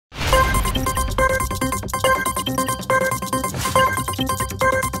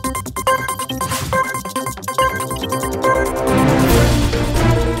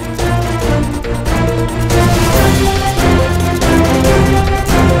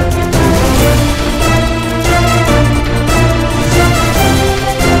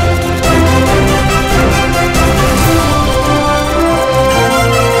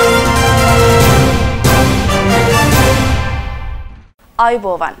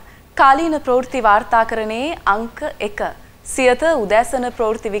ආයුබෝවන් කාලීන ප්‍රවෘත්ති වාර්තාකරණයේ අංක 1 සියත උදෑසන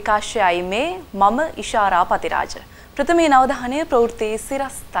ප්‍රවෘත්ති විකාශයයි මේ මම ඉෂාරා පතිරාජ ප්‍රථමයේ නවධානය ප්‍රවෘත්ති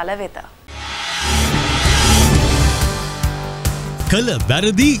සිරස්තල වෙත කල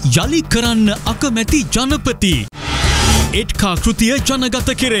වැරදි යලි කරන්න අකමැති ජනපති එඩ්කා කෘතිය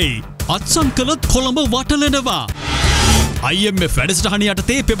ජනගත කෙරෙයි අත්සන් කළත් කොළඹ වටලනවා IMF වැඩසටහන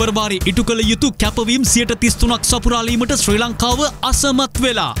යටතේ පෙබරවාරි ඉටු කළ යුතු කැපවීම් 33ක් සපුරාලීමට ශ්‍රී ලංකාව අසමත්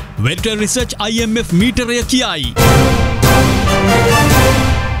වෙලා වෙල්ටර් රිසර්ච් IMF මීටරය කියයි.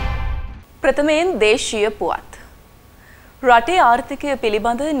 ප්‍රථමයෙන් දේශීය පුවත්. රටේ ආර්ථිකය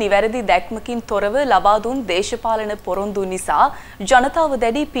පිළිබඳ නිවැරදි දැක්මකින් තොරව ලබා දුන් දේශපාලන පොරොන්දු නිසා ජනතාව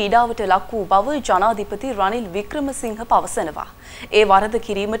දැඩි පීඩාවට ලක් වූ බව ජනාධිපති රනිල් වික්‍රමසිංහ පවසනවා. ඒ වරද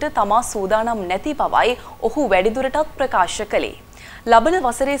කිරීමට තමා සූදානම් නැති බවයි ඔහු වැඩිදුරටත් ප්‍රකාශ කළේ. ලබන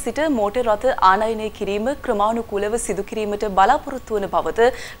වසරේ සිට මෝටර් රථ ආනයනය කිරීම ක්‍රමානුකූලව සිදු කිරීමට බලාපොරොත්තු වන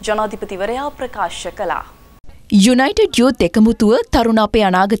බවද ජනාධිපතිවරයා ප්‍රකාශ කළා. යුනයිටඩ් යූත් එකමුතුව තරුණ අපේ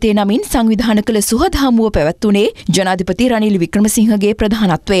අනාගතය නමින් සංවිධාන කළ සුහද හමුව පැවැත්වුණේ ජනාධිපති රනිල් වික්‍රමසිංහගේ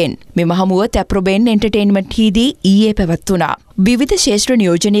ප්‍රධානත්වයෙන්. මෙම හමුව තැප්‍රොබෙන් එන්ටර්ටේන්මන්ට් හිදී ඊයේ පැවැත්වුණා. විවිධ ශේෂ්ත්‍ර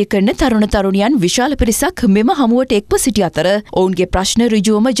නියෝජනය කරන තරුණ තරුණියන් විශාල පිරිසක් මෙම හමුවට එක්ව සිටි අතර ඔවුන්ගේ ප්‍රශ්න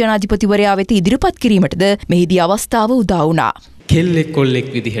ඍජුවම ජනාධිපතිවරයා වෙත ඉදිරිපත් කිරීමටද මෙහිදී අවස්ථාව උදා වුණා. කෙල්ලෙක් කොල්ලෙක්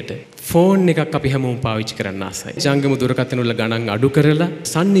විදිහට ෆෝන් එකක් අපි හැමෝම පාවිච්චි කරන්න ආසයි. ජංගම දුරකථන වල ගණන් අඩු කරලා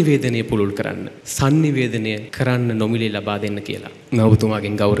sannivedanaya පුළුල් කරන්න. sannivedanaya කරන්න නොමිලේ ලබා දෙන්න කියලා.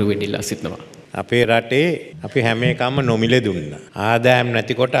 නවතුමාගෙන් ගෞරවයෙන් ඉල්ලා සිටිනවා. අපේ රටේ අපි හැම එකම නොමිලේ දුන්නා. ආදායම්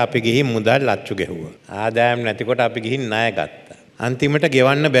නැතිකොට අපි ගිහින් මුදල් ලච්චු ගැහුවා. ආදායම් නැතිකොට අපි ගිහින් ණය ගත්තා. අන්තිමට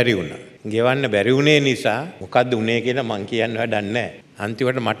ගෙවන්න බැරි වුණා. ගෙවන්න බැරි වුණේ නිසා මොකද්ද උනේ කියලා මං කියන්න වැඩක් නැහැ.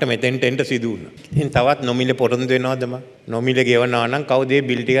 අන්තිමට මට මෙතෙන්ට එන්න සිදු වුණා. ඉතින් තවත් නොමිලේ පොරොන්දු වෙනවද මම? නොමිලේ ගෙවනවා නම් කවුද මේ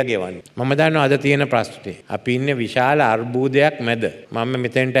බිල් ටික ගෙවන්නේ? මම දන්නවා අද තියෙන ප්‍රශ්නේ. අපි ඉන්නේ විශාල අර්බුදයක් මැද. මම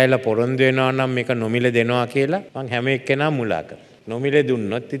මෙතෙන්ට ඇවිල්ලා පොරොන්දු වෙනවා නම් මේක නොමිලේ දෙනවා කියලා මං හැම එක්කෙනා මුලා කරා. නොමිලේ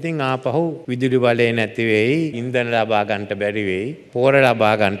දුන්නොත් ඉතින් ආපහු විදුලි බලය නැති වෙයි, ඉන්ධන ලබා ගන්නට බැරි වෙයි, පෝර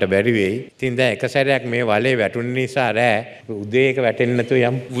ලබා ගන්නට බැරි වෙයි. ඉතින් දැන් එක සැරයක් මේ වලේ වැටුන නිසා රෑ උදේ එක වැටෙන්නේ නැතුව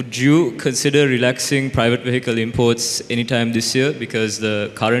යම්. Would you consider relaxing private vehicle imports anytime this year because the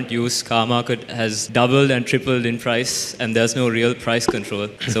current used car market has doubled and tripled in price and there's no real price control?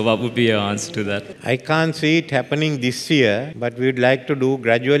 So what would be your answer to that? I can't see it happening this year, but we would like to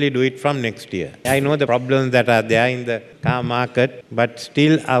gradually do it from next year. I know the problems that are there in the car market, but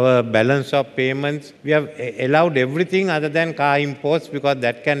still our balance of payments, we have allowed everything other than car imports because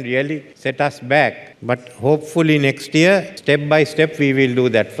that can really set us back. But hopefully next year, step by step, we will do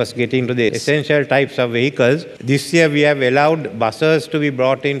that. First getting to the essential types of vehicles. This year we have allowed buses to be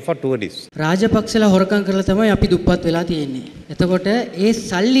brought in for tourists. රාජපක්ෂලා හොරකම් කරලා තමයි අපි දුප්පත් වෙලා තියෙන්නේ. එතකොට ඒ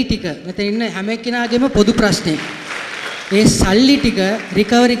සල්ලි ටික මෙතන ඉන්න හැම එක්කෙනාගේම පොදු ප්‍රශ්නේ. ඒ සල්ලි ටික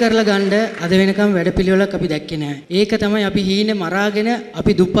රිකවරි කරලා ගන්න අද වෙනකම් වැඩපිළිවෙලක් අපි දැක්කේ නැහැ. ඒක තමයි අපි හීනේ මරාගෙන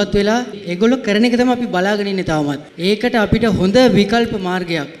අපි දුප්පත් වෙලා ඒගොල්ලෝ කරන එක තමයි අපි බලාගෙන ඉන්නේ තවමත්. ඒකට අපිට හොඳ විකල්ප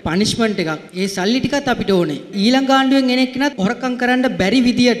මාර්ගයක්, පනිෂ්මන්ට් එකක්. ඒ සල්ලි ටිකත් අපිට ඕනේ. ඊළඟ ආණ්ඩුවෙන් එන එක්කනත් හොරකම් කරන්න බැරි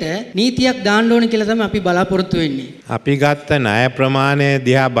විදියට නීතියක් දාන්න ඕනේ කියලා තමයි අපි බලාපොරොත්තු වෙන්නේ. අපි ගත්ත ණය ප්‍රමාණය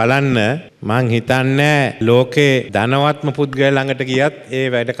දිහා බලන්න මං හිතන්නේ ලෝකේ ධනවත්ම පුද්ගලයන් ළඟට ගියත් ඒ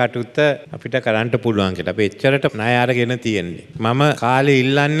වැඩ කටයුත්ත අපිට කරන්න පුළුවන් කියලා. අපි එච්චරට ණය අරගෙන තියෙන්නේ. මම කාලේ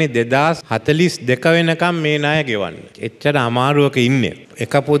ඉල්ලන්නේ 2042 වෙනකම් මේ ණය ගෙවන්න. එච්චර අමාරුවක ඉන්නේ.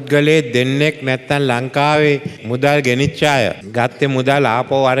 එක පුද්ගලයේ දෙන්නෙක් නැත්තම් ලංකාවේ මුදල් ගෙනිච්ච අය ගත්තේ මුදල්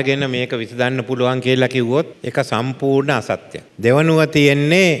ආපහු අරගෙන මේක විසඳන්න පුළුවන් කියලා කිව්වොත් ඒක සම්පූර්ණ අසත්‍යයක්. දෙවනුව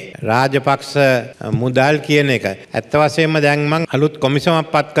තියෙන්නේ රාජපක්ෂ මුදල් කියන එක. ඇත්ත වශයෙන්ම දැන් මං අලුත්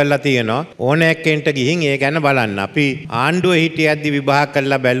කොමිසමක් පත් කරලා තියෙනවා. ඕනෑකෙන්ට ගිහින් ඒ ගැන බලන්න. අපි ආණ්ඩුව හිටියද්දි විභාග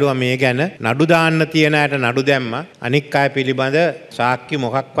කරලා බැලුවා මේ ගැන නඩු දාන්න තියන අයට නඩු දැම්මා. අනික් අය පිළිබඳ සාක්ෂි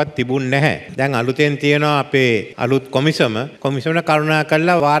මොකක්වත් තිබුණ නැහැ. දැන් අලුතෙන් තියෙනවා අපේ අලුත් කොමිසම කරුණා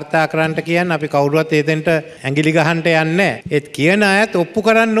කරලා වාර්තා කරන්න කියන්න අපි කවුරුවත් එතෙන්ට ඇඟිලි ගහන්න යන්නේ නැහැ. ඒත් කියන අයත් ඔප්පු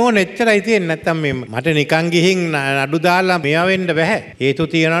කරන්න ඕන එච්චරයි තියෙන්නේ. නැත්තම් මේ මට නිකන් ගිහින් නඩු දාලා මෙයා වෙන්න බෑ. හේතු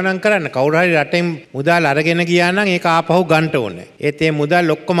තියනවා නම් කරන්න. කවුරු හරි රටෙන් මුදල් අරගෙන ගියා නම් ඒක ආපහු ගන්න ඕනේ. ඒත් මේ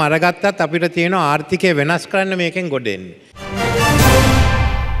මුදල් ඔක්කොම අරගත්තත් අපිට තියෙන ආර්ථිකය වෙනස් කරන්න මේකෙන් ගොඩ එන්නේ.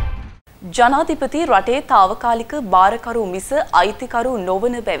 ජනාධිපති රටේ తాවකාලික බාරකරු මිස අයිතිකරු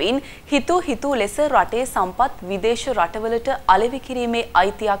නොවන බැවින් හිතූ ලෙස රටේ සම්පත් විදේශ රටවලට අලෙවි කිරීමේ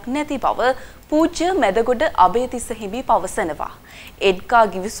අයිතියක් නැති බව පූජ්‍ය මැදගොඩ අබේතිස්ස හිමි පවසනවා. එඩ්කා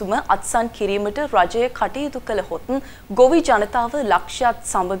ගිවිසුම අත්සන් කිරීමට රජය කටයුතු කළහොත් ගොවි ජනතාව ලක්ෂයත්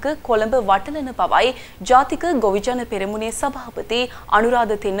සමග කොළඹ වටලන බවයි ජාතික ගොවිජන පෙරමුණේ සභාපති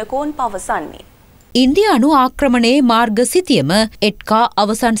අනුරාධ තෙන්නකෝන් පවසන්නේ. ඉන්දියානු ආක්‍රමණයේ මාර්ග සිතියම එට්කා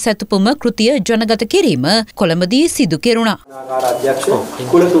අවසන් සැතපුම කෘතිය ජනගත කිරීම කොළඹදී සිදු කෙරුණා. අධ්‍යක්ෂ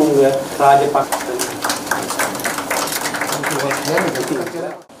කුලතුංග රාජපක්ෂ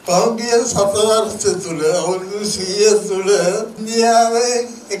පෞද්ගලික සතරවර්ෂ තුළ අවුරුදු 100 තුළ ඉන්දියාවේ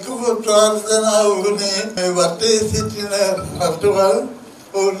එකම ප්‍රාර්ථනා වුණේ මේ වටේ සිටින රටවල්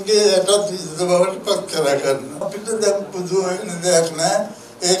ඔවුන්ගේ යටත් බවට පත් කරගන්න. අපිට දැන් පුදුම වෙන දෙයක් නෑ.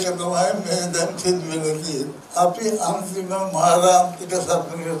 ඒක තමයි මේ දැන් සිද්ධ වෙන්නේ. අපි අන්තිම මාරාන්තික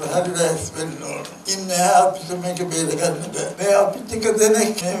සතුරකට හරි දැස් වෙන්න ඕන. ඉන්නේ අපිට මේක බේරගන්න බෑ. මේ අපි ටික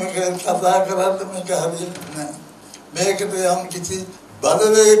දෙනෙක් මේක කතා කරද්දී මේක හරියට නෑ. මේකට යම් කිසි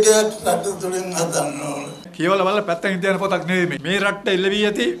බලවේගයක් රට තුළින් හදන්න ඕන. කියවල වල පැත්තකින් තියන පොතක් නෙවෙයි මේ රට්ට එල්ලවී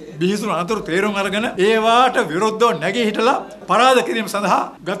ඇති බිහිසුණු අනතුරු තේරුම් අරගෙන ඒවාට විරුද්ධව නැගී හිටලා පරාද කිරීම සඳහා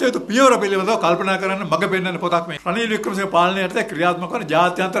ගත යුතු පියවර පිළිබඳව කල්පනා කරන්න මඟ පෙන්වන පොතක් මේ. රනිල් වික්‍රමසිංහ පාලනය යටතේ ක්‍රියාත්මක වන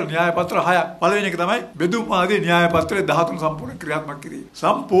ජාත්‍යන්තර න්‍යාය පත්‍ර 6ක්. පළවෙනි එක තමයි බෙදුම් ආදී න්‍යාය පත්‍රයේ 13 සම්පූර්ණ ක්‍රියාත්මක කිරීම.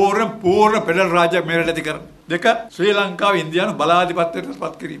 සම්පූර්ණ පෙඩරල් රාජ්‍යයක් මේ රටේ ඇති කරන. දෙක ශ්‍රී ලංකාව ඉන්දියානු බලාධිපත්‍යයට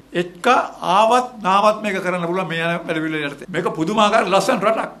පත් කිරීම. එක ආවත් නාවත් මේක කරන්න පුළුවන් මේ යන වැඩවිල යටතේ. මේක පුදුමාකාර ලස්සන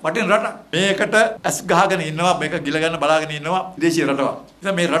රටක්, වටින රටක්. මේකට ඇස් ගහගෙන ඉන්නවා, මේක ගිල ගන්න බලාගෙන ඉන්නවා දේශීය රටවල්.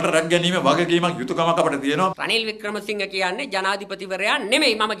 ඉතින් මේ රට රැක ගැනීම වගකීමක් යුතුයකමක් අපිට තියෙනවා. රනිල් වික්‍රමසිංහ කියන්නේ ජනාධිපතිවරයා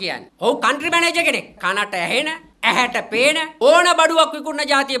නෙමෙයි මම කියන්නේ. ඔහු කන්ට්‍රි මැනේජර් කෙනෙක්. කනට ඇහෙන ඇහැට පේන ඕන බඩුවක් විකුණන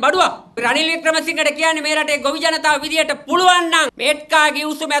જાතිය බඩුවක්. රනිල් වික්‍රමසිංහට කියන්නේ මේ රටේ ගොවි ජනතාව විදියට පුළුවන් නම් මේට්කා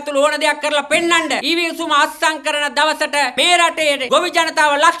ගිවිසුම ඇතුළු ඕන දෙයක් කරලා පෙන්නන්න. ඊවිසුම අත්සන් කරන දවසට මේ රටේ ගොවි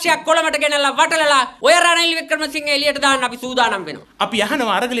ජනතාව ලක්ෂයක් කොළමට ගෙනල්ලා වටලලා ඔය රනිල් වික්‍රමසිංහ එළියට දාන්න අපි සූදානම් වෙනවා. අපි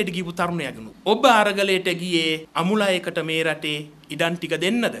අහනවා අරගලයට ගිහපු තරුණයෙක්ගෙනු. ඔබ අරගලයට ගියේ අමුලායකට මේ රටේ ඉඩම් ටික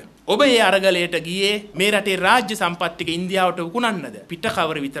දෙන්නද? ඔබ ඒ අරගලයට ගියේ මේ රටේ රාජ්‍ය සම්පත් ටික ඉන්දියාවට විකුණන්නද?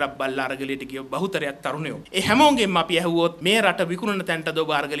 පිටකවර විතරක් බල්ලා අරගලයට ගිය බහුතරයක් තරුණයෝ. ඒ හැමෝගෙම අපි ඇහුවොත් මේ රට විකුණන තැනටද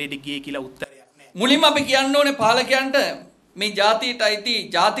ඔබ අරගලයට ගියේ කියලා උත්තරයක් නැහැ. මුලින්ම අපි කියන්න ඕනේ පාලකයන්ට මේ ජාතියට අයිති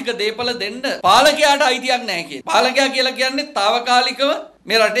ජාතික දේපල දෙන්න පාලකයාට අයිතියක් නැහැ කියලා. පාලකයා කියලා කියන්නේ తాවකාලිකව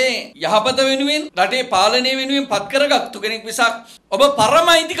මේ රටේ යහපත වෙනුවෙන් රටේ පාලනය වෙනුවෙන් පත් කරගත්තු කෙනෙක් මිසක් ඔබ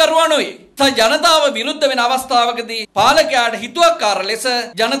පරම අයිතිකරුවා නොවේ. ජනතාව විරුද්ධ වෙන අවස්ථාවකදී පාලකයාට හිතුවක්කාර ලෙස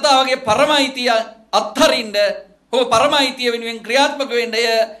ජනතාවගේ පරම අයිතිය අත්හරින්න ඔබ පරම අයිතිය වෙනුවෙන් ක්‍රියාත්මක වෙන්න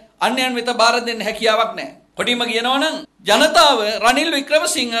අන්‍යයන් වෙත බාර දෙන්න හැකියාවක් නැහැ. කොටිම කියනවනම් ජනතාව රනිල්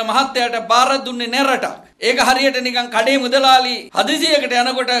වික්‍රමසිංහ මහත්තයාට බාර දුන්නේ නැහැ රටක්. ඒක හරියට නිකන් කඩේ මුදලාලි හදිසියකට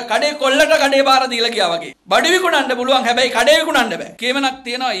යනකොට කඩේ කොල්ලට කඩේ බාර දීලා ගියා වගේ. බඩු විකුණන්න පුළුවන් හැබැයි කඩේ විකුණන්න බෑ. කියමනක්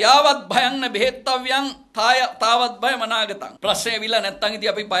තියෙනවා යාවත් භයං බෙහෙත්තව්‍යං තාවත් බය මනාගතං. ප්‍රශ්නේ ඇවිල්ලා නැත්තම්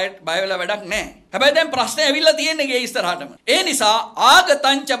ඉතින් අපි බය වෙලා වැඩක් නැහැ. හැබැයි දැන් ප්‍රශ්නේ ඇවිල්ලා තියෙන්නේ ගේ ඉස්සරහටම. ඒ නිසා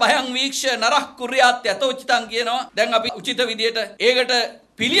ආගතංච භයං වීක්ෂ නරහ කුර්යාත් යතෝචිතං කියනවා. දැන් අපි උචිත විදියට ඒකට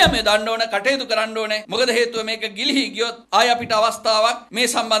පිළියමේ දාන්න ඕන කටයුතු කරන්න ඕනේ. මොකද හේතුව මේක ගිලිහි ගියොත් ආය අපිට අවස්ථාවක් මේ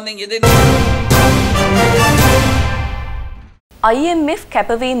සම්බන්ධයෙන් යෙදෙන්න. IMF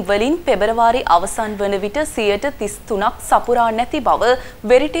කැපවීම් වලින් පෙබරවාරි අවසන් වන විට 33%ක් සපුරා නැති බව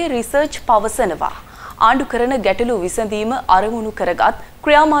වෙරිටේ රිසර්ච් පවසනවා. ආණ්ඩු කරන ගැටලු විසඳීම අරමුණු කරගත්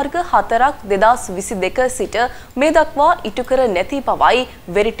ක්‍රියාමාර්ග 4ක් 2022 සිට මේ දක්වා ඉටු කර නැති බවයි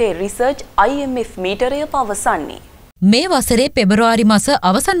වෙරිටේ රිසර්ච් IMF මීටරය පවසන්නේ. මේ වසරේ පෙබරවාරි මාස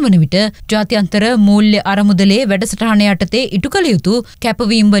අවසන් වන විට ජාත්‍යන්තර මූල්‍ය අරමුදලේ වැඩසටහන යටතේ ඉටු කළ යුතු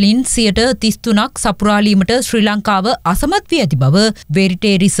කැපවීම් වලින් 33%ක් සපුරාලීමට ශ්‍රී ලංකාව අසමත් වී ඇති බව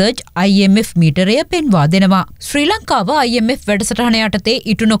වෙරිටේ රිසර්ච් IMF මීටරය පෙන්වා දෙනවා. ශ්‍රී ලංකාව IMF වැඩසටහන යටතේ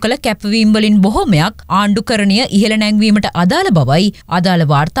ඉටු නොකළ කැපවීම් වලින් බොහෝමයක් ආණ්ඩුකරණය ඉහළ නැංවීමට අදාළ බවයි අදාළ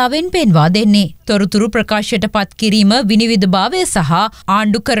වාර්තාවෙන් පෙන්වා දෙන්නේ. තොරතුරු ප්‍රකාශයට පත් කිරීම විනිවිදභාවය සහ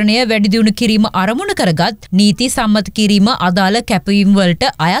ආණ්ඩුකරණය වැඩි දියුණු කිරීම අරමුණ කරගත් නීති සම්මත කිරීම අදාළ කැපවීම්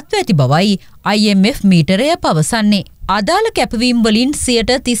වලට අයත්ව ඇති බවයි IMF මීටරය පවසන්නේ. අදාළ කැපවීම් වලින්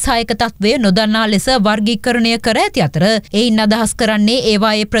 36% තත්වය නොදන්නා ලෙස වර්ගීකරණය කර ඇති අතර එයින් අදහස් කරන්නේ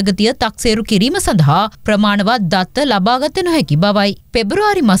ඒවායේ ප්‍රගතිය තක්සේරු කිරීම සඳහා ප්‍රමාණවත් දත්ත ලබාගත නොහැකි බවයි.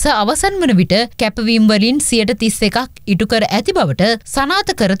 පෙබරවාරි මාස අවසන් වන විට කැපවීම් වලින් 31%ක් ඉටු කර ඇති බවට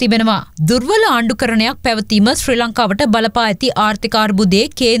සනාථ කර තිබෙනවා. දුර්වල ආණ්ඩුකරණයක් පැවතීම ශ්‍රී ලංකාවට බලපා ඇති ආර්ථික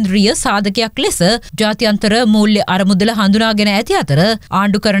අර්බුදයේ කේන්ද්‍රීය සාධකයක් ලෙස ජාත්‍යන්තර මූල්‍ය අරමුදල හඳුනාගෙන ඇති අතර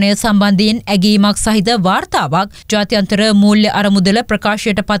ආණ්ඩුකරණය සම්බන්ධයෙන් ඇගීමක් සහිත වාර්තාවක් ජාත්‍යන්තර මූල්‍ය අරමුදල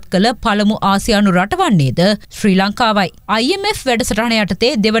ප්‍රකාශයට පත් කළ පළමු ආසියානු රට වන්නේද ශ්‍රී ලංකාවයි. IMF වැඩසටහන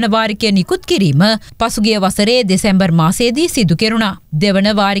යටතේ දෙවන වාරිකය නිකුත් කිරීම පසුගිය වසරේ දෙසැම්බර් මාසයේදී සිදු කෙරුණා. දෙවන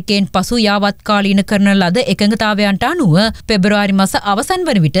වාරිකයෙන් පසු යාවත්කාලීන කරන ලද එකඟතාවයන්ට අනුව පෙබරවාරි මාස අවසන්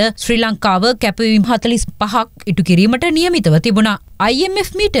වන විට ශ්‍රී ලංකාව කැපවීම් 45ක් ඉටු කිරීමට නියමිතව තිබුණා. IMF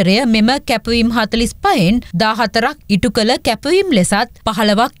මීටරය මෙම කැපවීම් 45න් 14ක් ඉටු කළ කැපවීම් ලෙසත්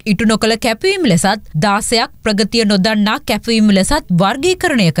 15ක් ඉටු නොකළ කැපවීම් ලෙසත් 16ක් ප්‍රගතිය නොදන්නා නොදන්නා කැපවීම් ලෙසත්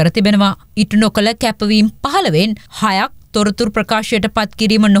වර්ගීකරණය කර තිබෙනවා. ඉටු නොකළ කැපවීම් 15න් 6ක් තොරතුරු ප්‍රකාශයට පත්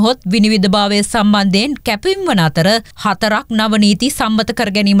කිරීම නොහොත් විනිවිදභාවය සම්බන්ධයෙන් කැපවීම් වන අතර 4ක් නව නීති සම්මත කර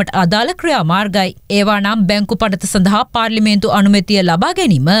ගැනීමට අදාළ ක්‍රියාමාර්ගයි. ඒවා නම් බැංකු පනත සඳහා පාර්ලිමේන්තු අනුමැතිය ලබා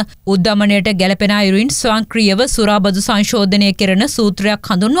ගැනීම, උද්දමනයට ගැලපෙන අයුරින් ස්වයංක්‍රීයව සුරාබදු සංශෝධනය කෙරෙන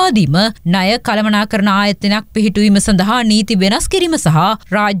සූත්‍රයක් හඳුන්වා දීම, ණය කළමනාකරණ ආයතනයක් පිහිටුවීම සඳහා නීති වෙනස් කිරීම සහ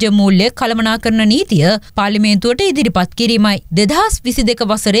රාජ්‍ය මූල්‍ය කළමනාකරණ නීතිය පාර්ලිමේන්තුවට ඉදිරිපත් කිරීමයි.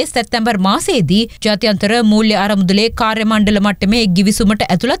 2022 වසරේ සැප්තැම්බර් මාසයේදී ජාත්‍යන්තර මූල්‍ය අරමුදලේ මණ්ඩල මට්ටමේ ගිවිසුමට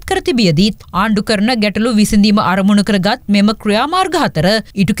ඇතුළත් කර තිබියදීත් ආණ්ඩු කරන ගැටලු විසඳීම අරමුණු කරගත් මෙම ක්‍රියාමාර්ග 4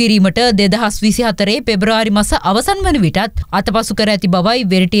 ඉටු කිරීමට 2024 පෙබරවාරි මාස අවසන් වන විටත් අතපසු කර ඇති බවයි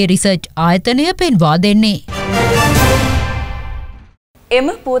වෙරිටි රිසර්ච් ආයතනය පෙන්වා දෙන්නේ.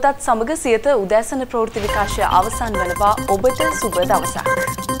 එම පුවතත් සමග සියත උදෑසන ප්‍රවෘත්ති විකාශය අවසන් වනවා. ඔබට සුබ දවසක්.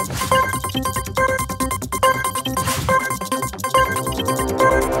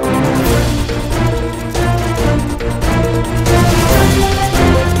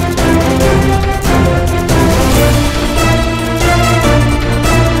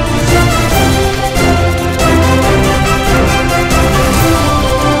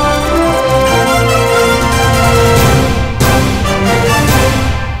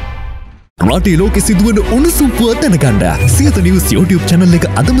 රටේ ලෝකෙ සිදුවන උණුසුම් පුවත් දැනගන්න සියත නිවුස් YouTube channel එක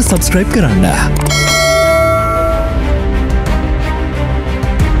අදම subscribe කරන්න.